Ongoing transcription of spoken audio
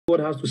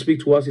has to speak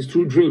to us is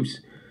through dreams.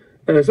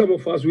 And some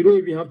of us, we don't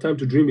even have time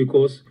to dream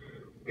because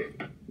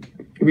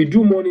we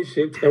do morning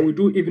shift and we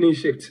do evening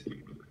shift.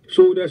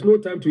 So there's no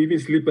time to even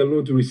sleep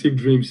alone to receive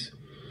dreams.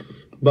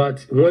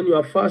 But when you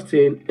are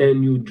fasting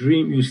and you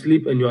dream, you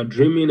sleep and you are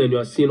dreaming and you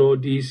are seeing all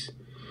these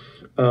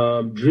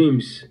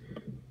dreams,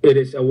 it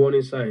is a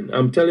warning sign.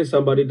 I'm telling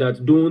somebody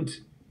that don't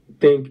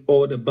think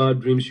all the bad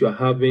dreams you are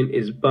having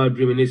is bad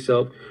dream in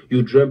itself.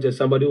 You dreamt that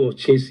somebody was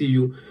chasing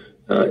you.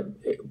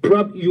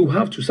 You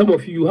have to, some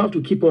of you have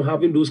to keep on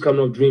having those kind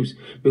of dreams,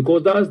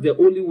 because that's the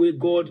only way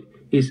God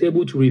is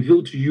able to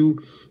reveal to you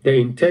the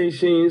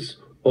intentions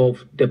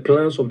of the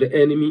plans of the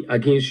enemy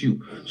against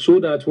you,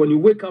 so that when you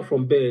wake up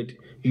from bed,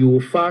 you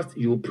will fast,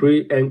 you will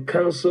pray, and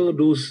cancel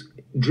those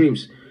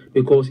dreams.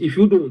 Because if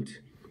you don't,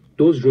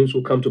 those dreams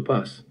will come to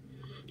pass.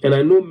 And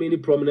I know many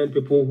prominent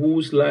people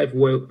whose life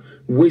were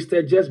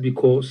wasted just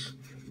because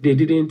they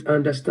didn't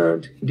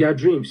understand their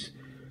dreams.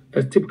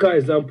 A typical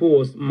example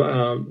was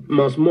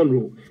Miles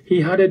Monroe.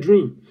 He had a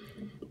dream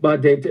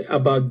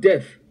about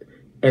death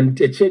and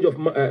a change of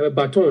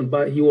baton,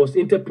 but he was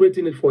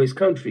interpreting it for his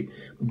country.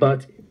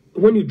 But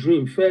when you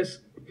dream, first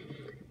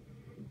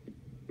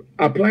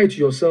apply it to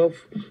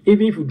yourself.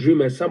 Even if you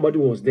dream and somebody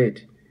was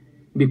dead,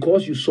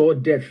 because you saw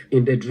death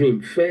in the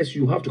dream, first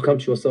you have to come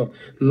to yourself.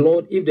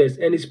 Lord, if there's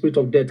any spirit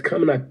of death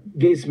coming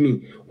against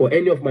me or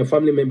any of my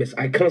family members,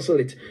 I cancel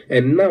it.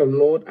 And now,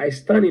 Lord, I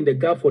stand in the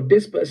gap for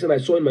this person I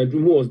saw in my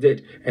dream who was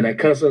dead, and I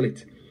cancel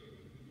it.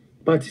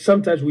 But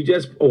sometimes we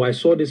just, I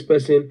saw this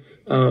person,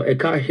 a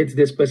car hit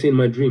this person in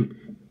my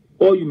dream.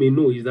 All you may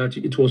know is that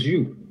it was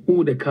you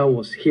who the car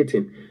was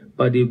hitting.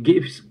 But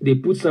they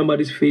put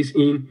somebody's face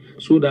in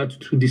so that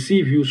to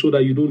deceive you, so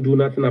that you don't do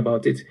nothing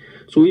about it.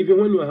 So even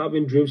when you are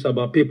having dreams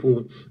about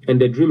people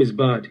and the dream is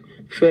bad,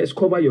 first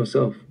cover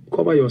yourself.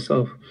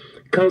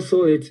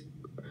 Cancel it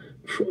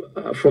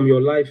from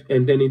your life,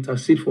 and then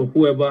intercede for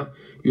whoever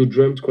you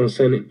dreamt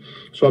concerning.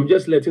 So I'm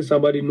just letting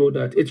somebody know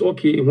that it's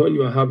okay when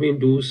you are having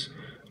those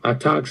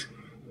attacks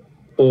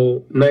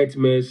or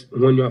nightmares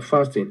when you are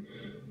fasting.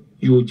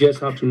 You just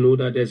have to know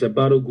that there's a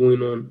battle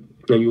going on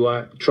and you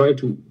are trying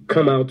to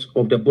come out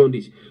of the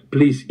bondage.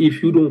 Please,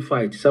 if you don't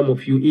fight, some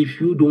of you, if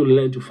you don't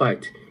learn to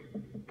fight,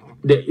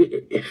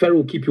 the Pharaoh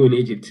will keep you in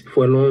Egypt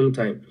for a long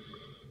time.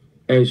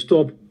 And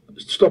stop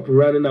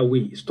running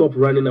away. Stop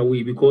running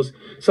away, because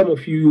some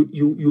of you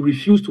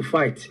refused to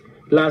fight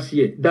last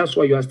year. That's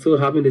why you are still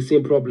having the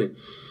same problem.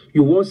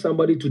 You want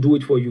somebody to do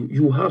it for you.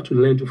 You have to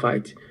learn to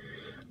fight.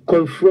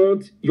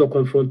 Confront your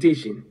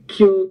confrontation.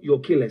 Kill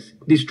your killers.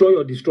 Destroy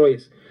your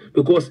destroyers.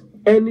 Because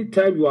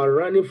anytime you are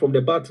running from the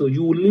battle,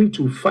 you will live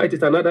to fight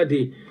it another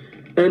day.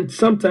 And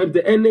sometimes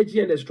the energy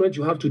and the strength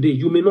you have today,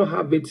 you may not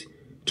have it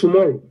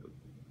tomorrow.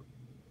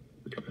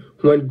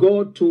 When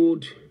God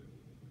told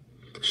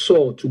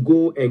Saul to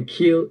go and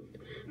kill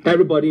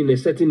everybody in a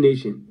certain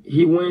nation,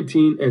 he went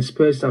in and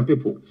spared some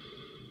people.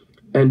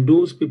 And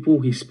those people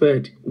he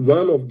spared,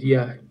 one of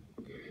their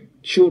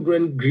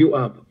children grew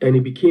up and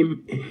he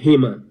became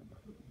Haman.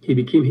 He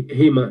became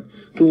Haman,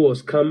 who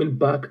was coming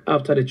back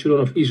after the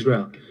children of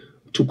Israel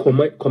to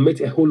commit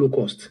a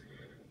Holocaust.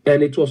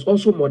 And it was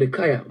also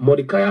Mordecai.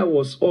 Mordecai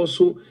was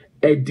also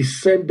a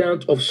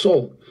descendant of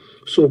Saul.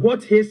 So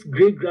what his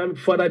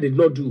great-grandfather did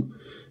not do,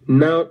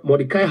 now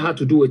Mordecai had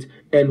to do it.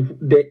 And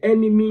the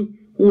enemy,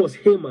 who was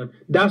Haman,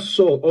 that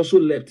Saul also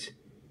left.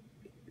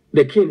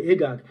 The king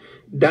Agag,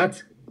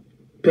 that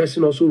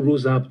person also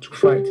rose up to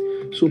fight.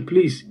 So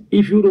please,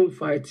 if you don't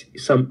fight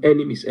some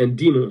enemies and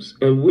demons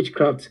and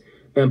witchcraft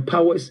and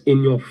powers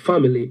in your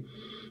family,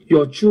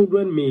 your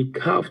children may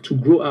have to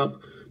grow up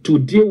to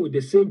deal with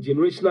the same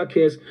generational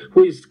curse,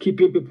 who is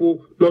keeping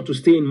people not to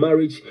stay in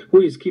marriage,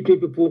 who is keeping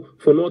people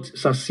for not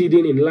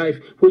succeeding in life,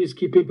 who is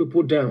keeping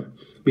people down,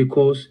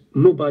 because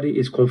nobody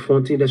is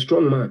confronting the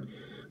strong man.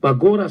 But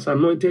God has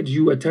anointed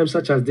you at times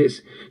such as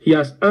this. He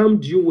has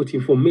armed you with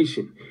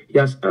information. He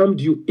has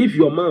armed you. If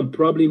your mom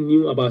probably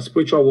knew about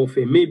spiritual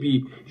warfare,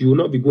 maybe you will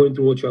not be going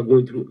through what you are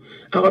going through.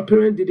 Our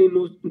parents didn't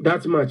know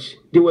that much.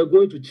 They were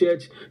going to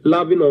church,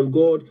 loving on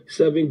God,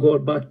 serving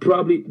God, but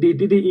probably they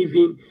didn't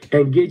even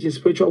engage in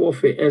spiritual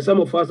warfare. And some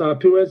of us, our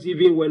parents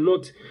even were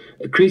not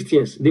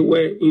Christians. They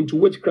were into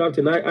witchcraft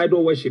and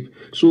idol worship.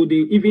 So they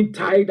even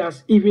tied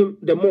us even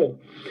the more.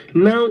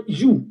 Now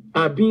you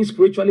are being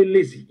spiritually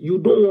lazy. You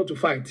don't want to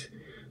fight,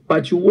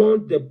 but you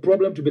want the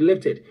problem to be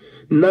lifted.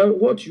 Now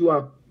what you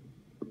are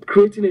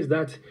creating is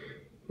that,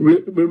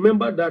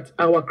 remember that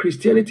our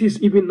Christianity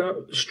is even now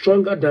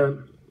stronger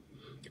than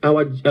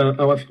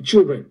our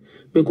children,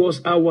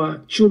 because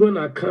our children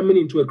are coming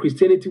into a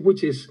Christianity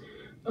which is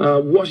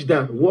washed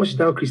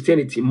down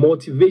Christianity,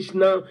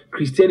 motivational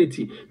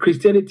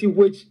Christianity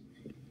which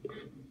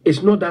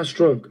is not that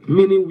strong,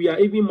 meaning we are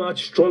even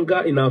much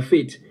stronger in our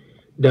faith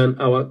than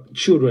our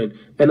children,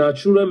 and our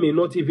children may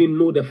not even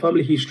know the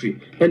family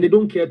history, and they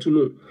don't care to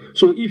know.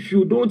 So if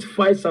you don't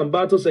fight some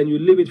battles and you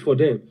leave it for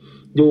them,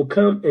 they will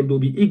come and they'll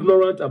be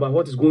ignorant about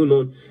what is going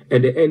on,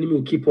 and the enemy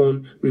will keep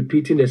on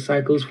repeating the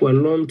cycles for a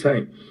long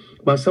time.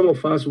 But some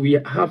of us, we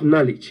have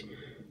knowledge,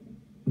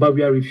 but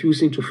we are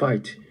refusing to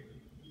fight.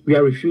 We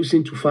are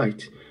refusing to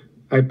fight.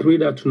 I pray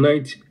that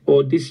tonight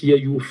or this year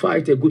you will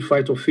fight a good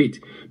fight of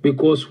faith.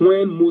 Because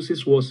when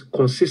Moses was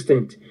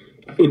consistent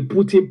in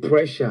putting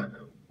pressure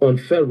on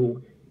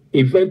Pharaoh,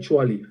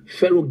 eventually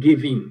Pharaoh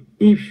gave in.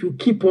 If you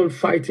keep on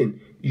fighting,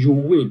 you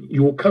win.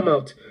 You will come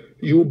out.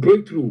 You will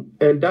break through.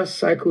 And that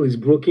cycle is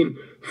broken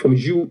from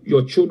you,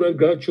 your children,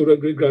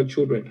 grandchildren,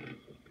 great-grandchildren.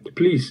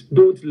 Please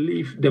don't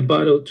leave the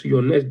battle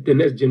to the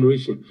next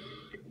generation.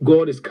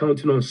 God is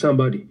counting on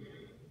somebody.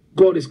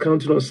 God is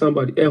counting on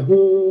somebody. A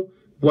whole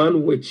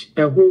one witch,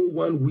 a whole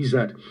one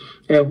wizard,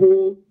 a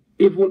whole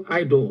evil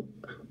idol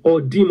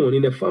or demon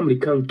in the family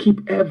can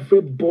keep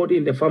everybody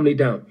in the family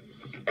down.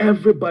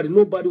 Everybody,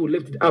 nobody will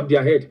lift up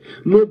their head.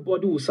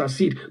 Nobody will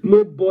succeed.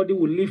 Nobody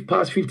will live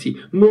past 50.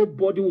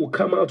 Nobody will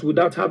come out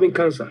without having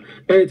cancer.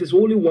 And it is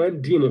only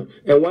one demon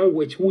and one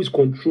witch who is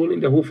controlling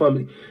the whole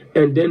family.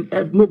 And then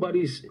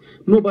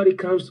nobody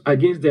comes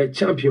against their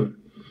champion.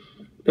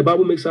 The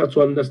Bible makes us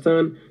to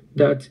understand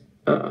that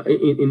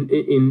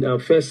in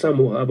 1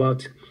 Samuel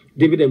about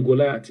David and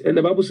Goliath. And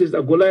the Bible says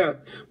that Goliath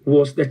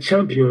was the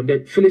champion,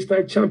 the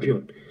Philistine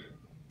champion.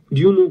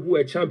 Do you know who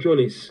a champion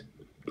is?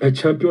 A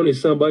champion is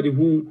somebody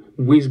who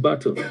wins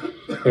battle.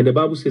 And the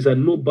Bible says that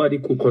nobody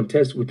could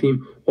contest with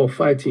him or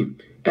fight him.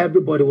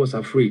 Everybody was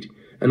afraid.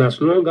 And as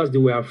long as they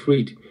were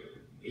afraid,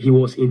 he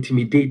was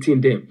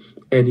intimidating them.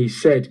 And he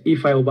said,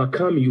 if I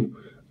overcome you,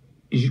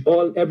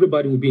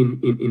 everybody will be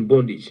in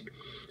bondage.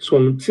 So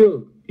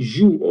until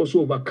you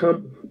also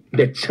overcome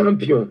the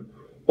champion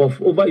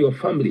over your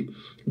family,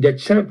 the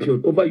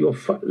champion over your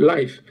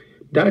life,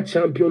 that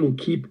champion will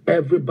keep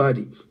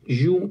everybody,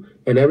 you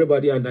and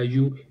everybody under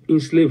you, in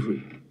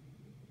slavery.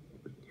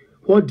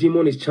 What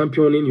demon is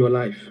championing your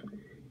life?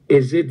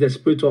 Is it the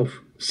spirit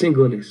of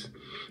singleness?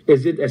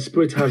 Is it a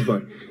spirit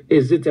husband?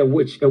 Is it a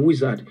witch, a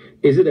wizard?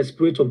 Is it a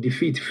spirit of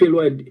defeat,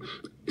 failure, and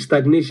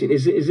stagnation?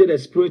 Is it a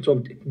spirit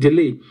of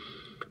delay?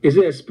 Is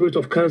it a spirit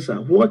of cancer?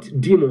 What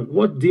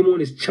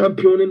demon is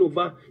championing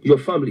over your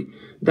family?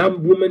 That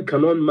woman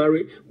cannot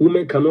marry,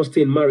 women cannot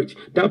stay in marriage.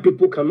 That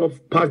people cannot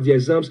pass the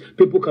exams,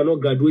 people cannot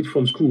graduate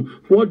from school.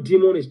 What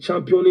demon is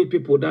championing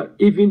people that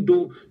even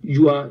though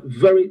you are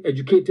very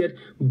educated,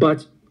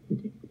 but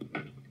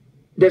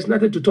there's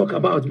nothing to talk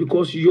about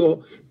because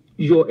your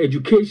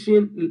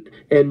education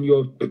and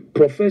your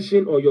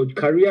profession or your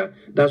career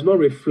does not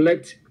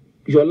reflect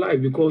your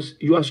life because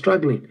you are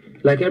struggling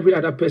like every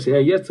other person,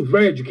 and yet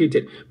very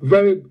educated,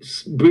 very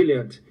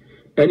brilliant,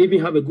 and even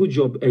have a good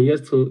job, and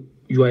yet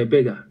you are a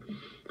beggar.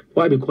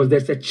 Why? Because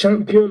there's a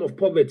champion of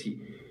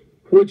poverty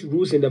which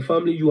rules in the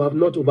family. You have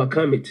not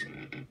overcome it.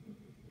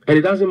 And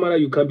it doesn't matter,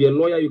 you can be a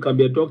lawyer, you can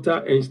be a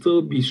doctor, and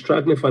still be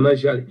struggling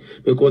financially.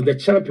 Because the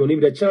champion,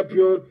 if the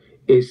champion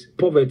is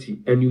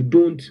poverty and you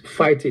don't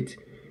fight it,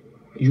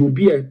 you'll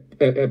be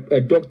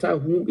a doctor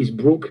who is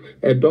broke,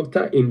 a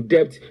doctor in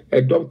debt,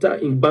 a doctor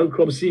in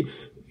bankruptcy,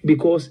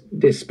 because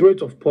the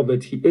spirit of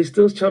poverty is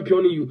still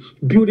championing you.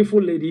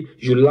 Beautiful lady,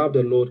 you love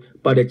the Lord,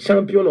 but the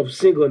champion of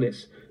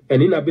singleness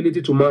and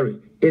inability to marry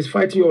is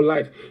fighting your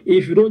life.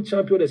 If you don't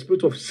champion the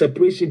spirit of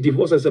separation,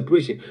 divorce and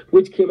separation,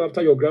 which came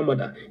after your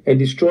grandmother and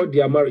destroyed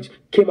their marriage,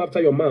 came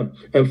after your mom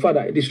and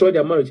father and destroyed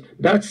their marriage,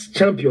 that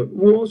champion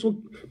will also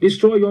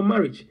destroy your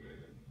marriage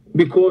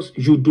because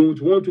you don't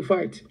want to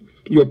fight.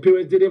 Your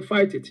parents didn't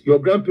fight it. Your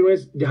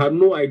grandparents, they had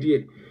no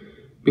idea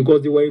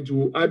because they were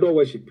into idol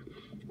worship.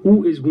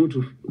 Who is going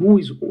to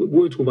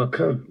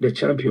overcome the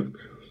champion?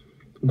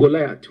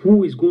 Goliath.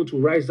 Who is going to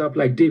rise up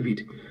like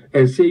David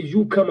and say,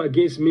 you come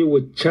against me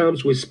with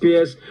charms, with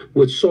spears,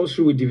 with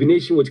sorcery, with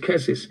divination, with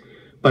curses,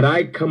 but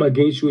I come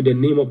against you in the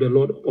name of the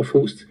Lord of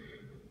hosts.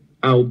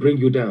 I will bring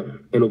you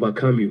down and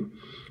overcome you.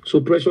 So,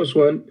 precious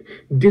one,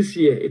 this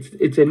year,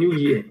 it's a new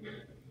year.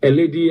 A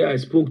lady I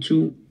spoke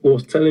to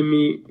was telling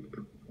me,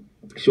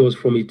 she was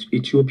from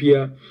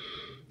Ethiopia,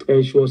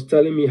 and she was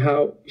telling me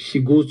how she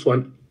goes to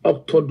an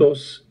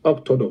Orthodox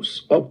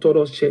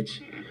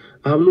church.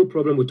 I have no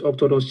problem with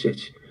Orthodox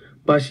church,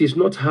 but she's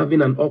not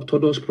having an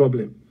Orthodox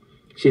problem.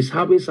 She's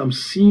having some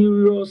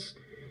serious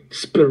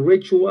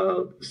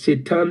spiritual,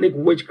 satanic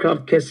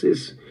witchcraft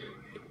cases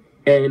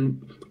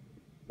and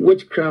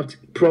witchcraft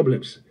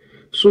problems.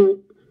 So,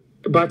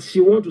 but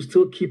she wants to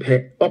still keep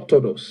her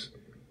Orthodox.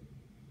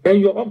 And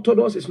your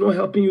Orthodox is not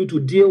helping you to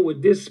deal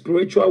with this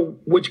spiritual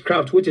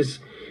witchcraft, which is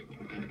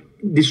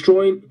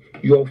destroying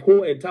your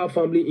whole entire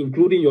family,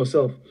 including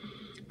yourself.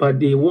 But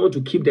they want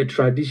to keep the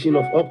tradition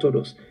of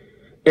Orthodox.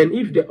 And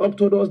if the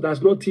Orthodox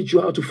does not teach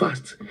you how to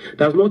fast,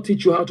 does not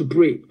teach you how to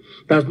pray,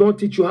 does not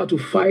teach you how to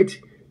fight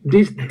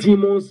these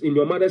demons in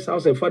your mother's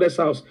house and father's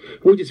house,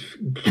 which is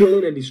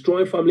killing and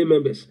destroying family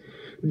members,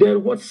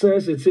 then what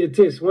sense it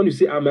is when you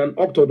say I'm an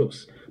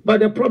Orthodox? But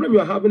the problem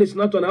you're having is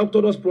not an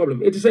Orthodox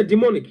problem. It is a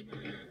demonic.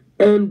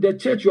 And the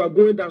church you are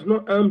going does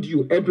not arm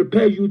you and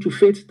prepare you to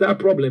face that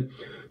problem.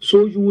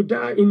 So you will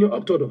die in your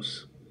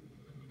Orthodox.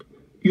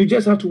 You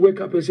just have to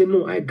wake up and say,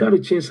 no, I got to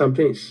change some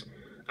things.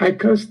 I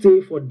can't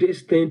stay for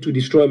this thing to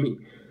destroy me.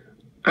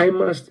 I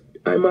must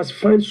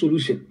find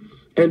solution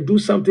and do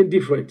something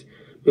different.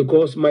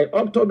 Because my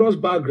Orthodox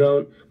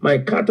background, my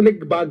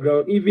Catholic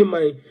background, even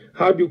my,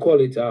 how do you call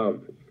it,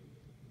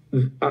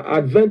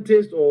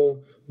 Adventist or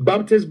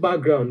Baptist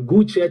background,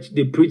 good church,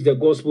 they preach the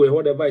gospel or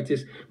whatever it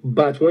is.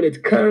 But when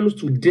it comes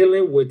to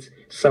dealing with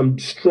some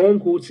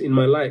strongholds in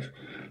my life,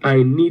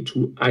 I need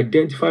to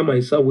identify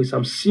myself with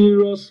some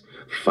serious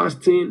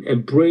fasting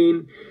and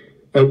praying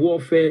and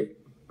warfare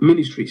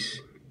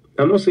ministries.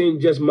 I'm not saying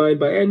just mine,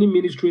 but any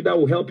ministry that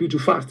will help you to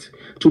fast,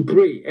 to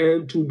pray,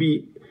 and to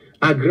be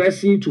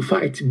aggressive, to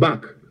fight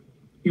back.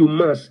 You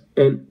must.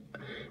 And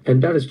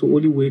that is the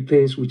only way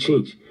things will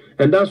change.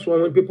 And that's why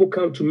when people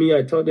come to me,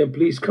 I tell them,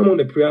 please come on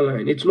the prayer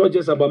line. It's not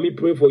just about me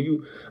praying for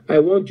you. I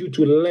want you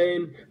to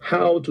learn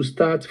how to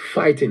start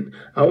fighting.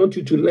 I want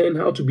you to learn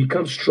how to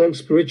become strong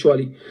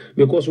spiritually.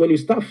 Because when you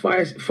start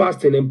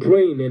fasting and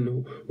praying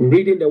and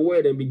reading the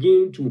word and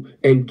begin to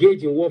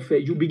engage in warfare,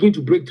 you begin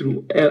to break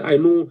through. And I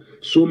know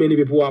so many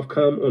people have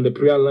come on the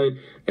prayer line,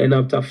 and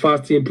after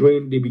fasting,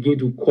 praying, they begin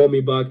to call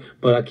me back.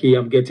 But okay,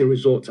 I'm getting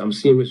results. I'm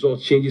seeing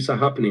results. Changes are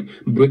happening.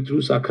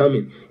 Breakthroughs are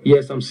coming.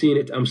 Yes, I'm seeing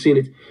it. I'm seeing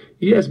it.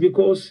 Yes,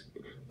 because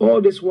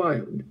all this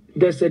while,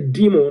 there's a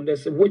demon,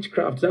 there's a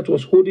witchcraft that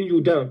was holding you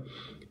down,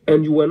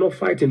 and you were not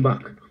fighting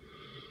back.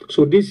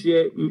 So this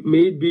year,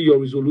 may it be your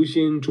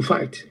resolution to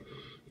fight.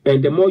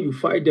 And the more you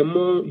fight, the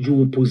more you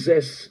will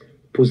possess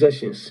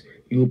possessions.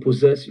 You will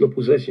possess your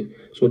possession.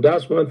 So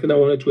that's one thing I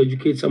wanted to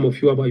educate some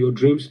of you about your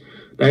dreams.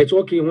 That it's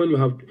okay when you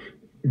have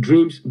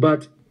dreams,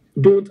 but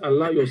don't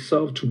allow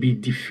yourself to be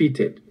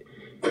defeated.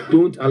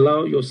 Don't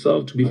allow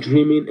yourself to be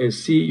dreaming and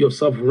see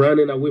yourself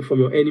running away from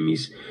your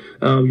enemies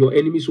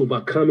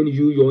overcoming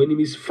you, your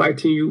enemies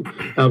fighting you,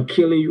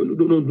 killing you.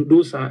 No,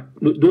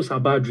 those are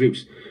bad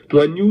dreams.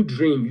 When you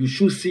dream, you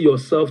should see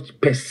yourself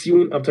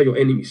pursuing after your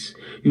enemies.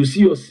 You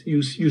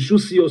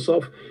should see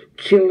yourself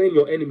killing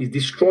your enemies,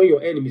 destroying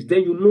your enemies.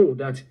 Then you know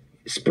that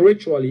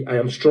spiritually I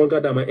am stronger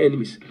than my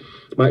enemies.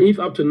 But if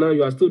up to now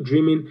you are still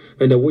dreaming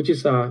and the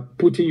witches are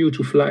putting you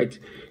to flight,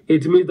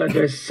 it means that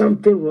there's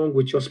something wrong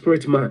with your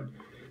spirit, man.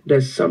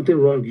 There's something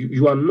wrong.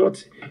 You are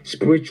not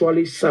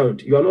spiritually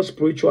sound. You are not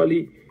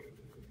spiritually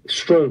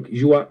strong.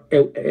 You are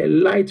a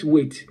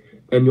lightweight,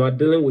 and you are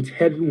dealing with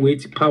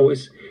heavyweight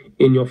powers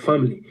in your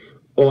family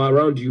or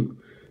around you.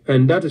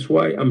 And that is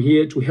why I'm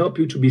here to help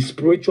you to be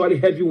spiritually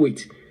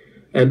heavyweight.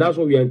 And that's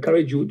what we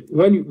encourage you.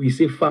 When we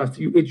say fast,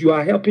 you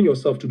are helping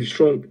yourself to be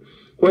strong.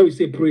 When we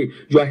say pray,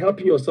 you are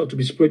helping yourself to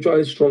be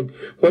spiritually strong.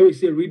 When we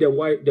say read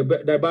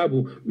the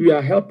Bible, you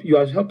are helping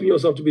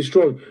yourself to be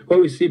strong. When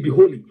we say be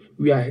holy,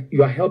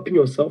 you are helping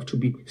yourself to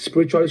be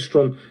spiritually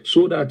strong,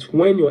 so that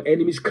when your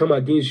enemies come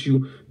against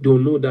you, they'll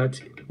know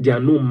that they are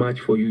no match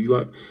for you. You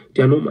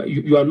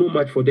are no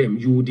match for them.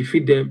 You will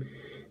defeat them,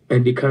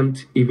 and they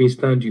can't even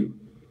stand you.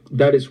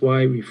 That is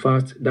why we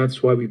fast.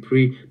 That's why we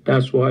pray.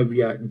 That's why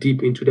we are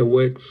deep into the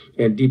word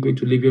and deep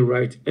into living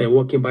right and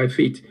walking by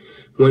faith.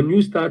 When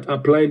you start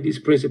applying these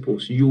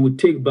principles, you will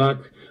take back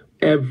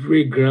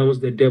every grounds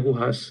the devil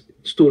has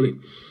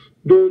stolen.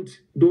 Don't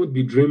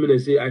be dreaming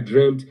and say, I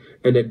dreamt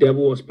and the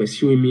devil was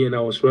pursuing me and I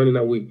was running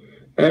away.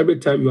 Every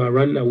time you are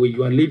running away,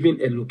 you are leaving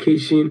a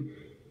location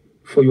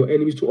for your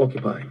enemies to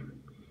occupy.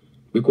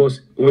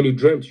 Because when you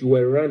dreamt, you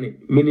were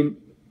running, meaning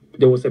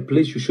there was a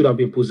place you should have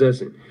been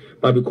possessing.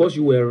 But because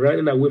you were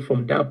running away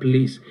from that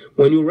place,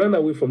 when you run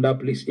away from that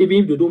place,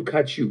 even if they don't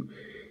catch you,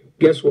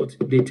 guess what?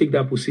 They take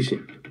that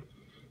position.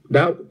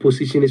 That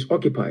position is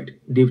occupied.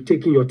 They've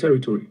taken your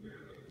territory.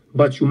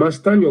 But you must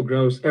stand your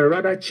grounds and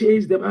rather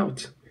chase them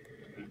out.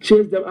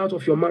 Chase them out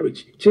of your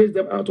marriage. Chase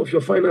them out of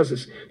your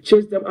finances.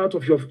 Chase them out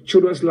of your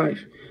children's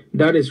life.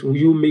 That is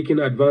you making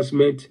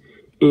advancement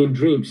in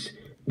dreams,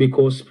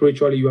 because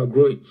spiritually you are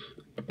growing.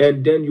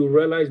 And then you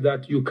realize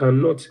that you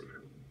cannot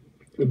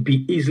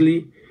be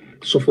easily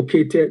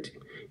suffocated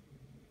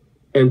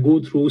and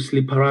go through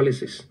sleep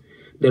paralysis.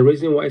 The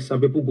reason why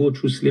some people go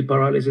through sleep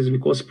paralysis is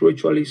because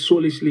spiritually,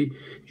 soulishly,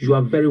 you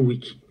are very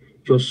weak.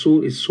 Your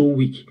soul is so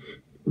weak.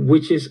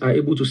 Witches are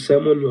able to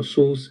summon your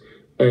souls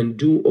and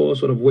do all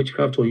sort of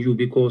witchcraft on you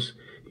because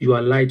you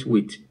are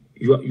lightweight.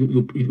 You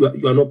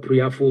are not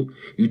prayerful.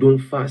 You don't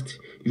fast.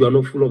 You are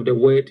not full of the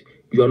word.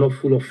 You are not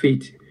full of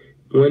faith.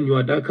 When you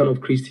are that kind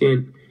of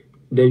Christian,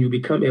 then you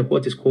become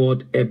what is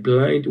called a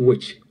blind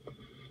witch.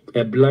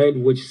 A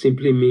blind witch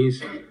simply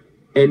means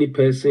any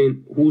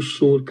person whose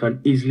soul can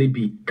easily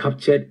be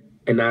captured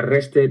and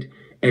arrested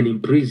and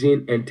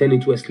imprisoned and turned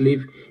into a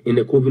slave in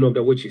the coven of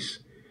the witches.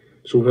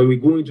 So when we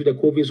go into the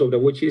covens of the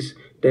witches,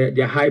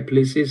 their high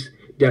places,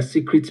 their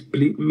secret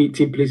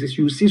meeting places,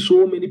 you see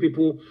so many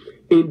people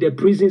in the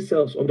prison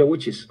cells of the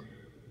witches.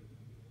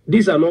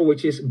 These are not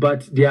witches,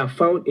 but they are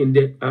found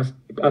in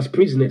as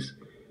prisoners.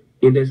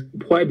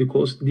 Why?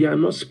 Because they are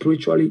not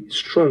spiritually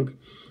strong.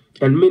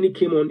 And many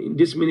came on in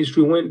this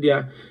ministry when they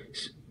are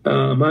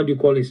how do you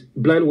call this?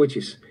 Blind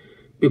witches.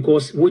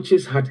 Because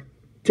witches had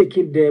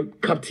taken them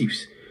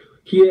captives.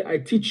 Here I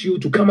teach you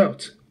to come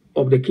out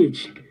of the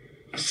cage.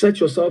 Set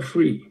yourself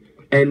free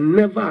and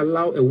never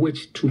allow a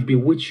witch to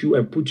bewitch you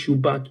and put you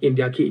back in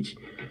their cage.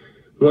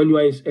 When you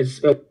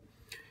are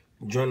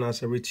Join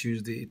us every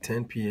Tuesday,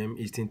 10 p.m.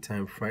 Eastern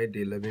Time,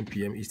 Friday, 11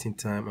 p.m. Eastern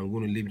Time. I'm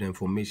going to leave the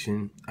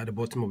information at the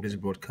bottom of this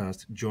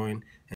broadcast. Join